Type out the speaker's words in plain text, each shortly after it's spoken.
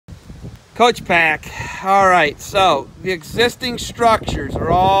Coach Pack. All right, so the existing structures are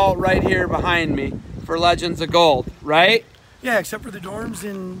all right here behind me for Legends of Gold, right? Yeah, except for the dorms,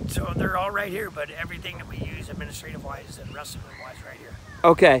 and so they're all right here, but everything that we use administrative-wise and wrestling-wise right here.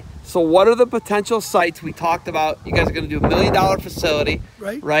 Okay, so what are the potential sites we talked about? You guys are going to do $1 million facility,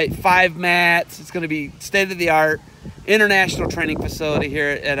 right? 5 mats. It's going to be state of the art, international training facility here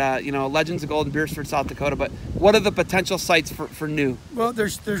at Legends of Gold in Beersford, South Dakota. But what are the potential sites for new? Well,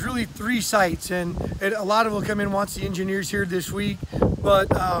 there's really 3 sites, and a lot of them will come in once the engineers here this week. But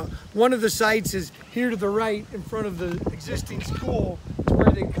one of the sites is here to the right in front of the existing school, to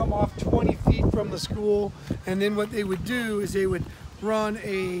where they come off 20 feet from the school, and then what they would do is they would run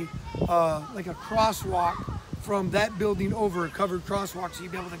like a crosswalk from that building over, a covered crosswalk, so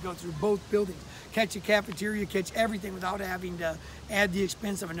you'd be able to go through both buildings, catch a cafeteria, catch everything without having to add the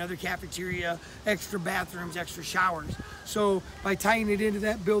expense of another cafeteria, extra bathrooms, extra showers. So by tying it into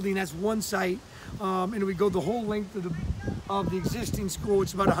that building, that's one site, and we go the whole length of the existing school, which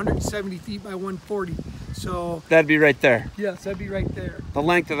is about 170 feet by 140. So that'd be right there. Yes, that'd be right there. The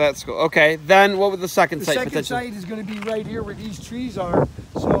length of that school. Okay, then what would the second site potentially? The second site is going to be right here where these trees are.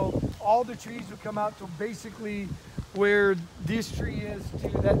 So all the trees will come out to basically where this tree is to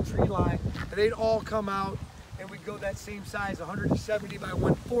that tree line, and they'd all come out, and we'd go that same size, 170 by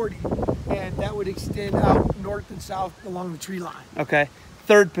 140, and that would extend out north and south along the tree line. Okay.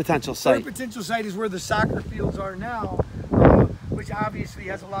 Third potential site. Third potential site is where the soccer fields are now, which obviously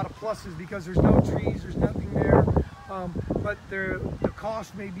has a lot of pluses because there's no trees, there's nothing there. But the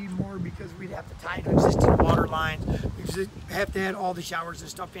cost may be more because we'd have to tie to existing water lines. We'd have to add all the showers and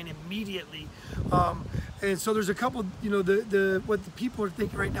stuff in immediately. And so there's a couple, what the people are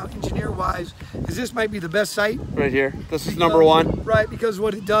thinking right now, engineer-wise, is this might be the best site. Right here. This is number one. Right, because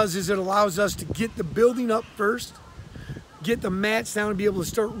what it does is it allows us to get the building up first, get the mats down and be able to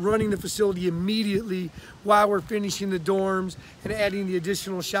start running the facility immediately while we're finishing the dorms and adding the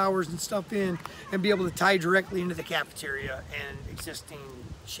additional showers and stuff in, and be able to tie directly into the cafeteria and existing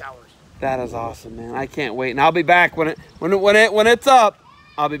showers. That is awesome, man. I can't wait. And I'll be back when it's up.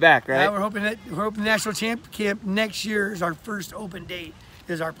 I'll be back, right? Yeah, we're hoping National Champ Camp next year is our first open date,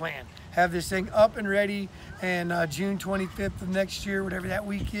 is our plan. Have this thing up and ready, and June 25th of next year, whatever that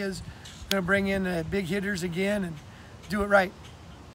week is, we're gonna bring in big hitters again and do it right.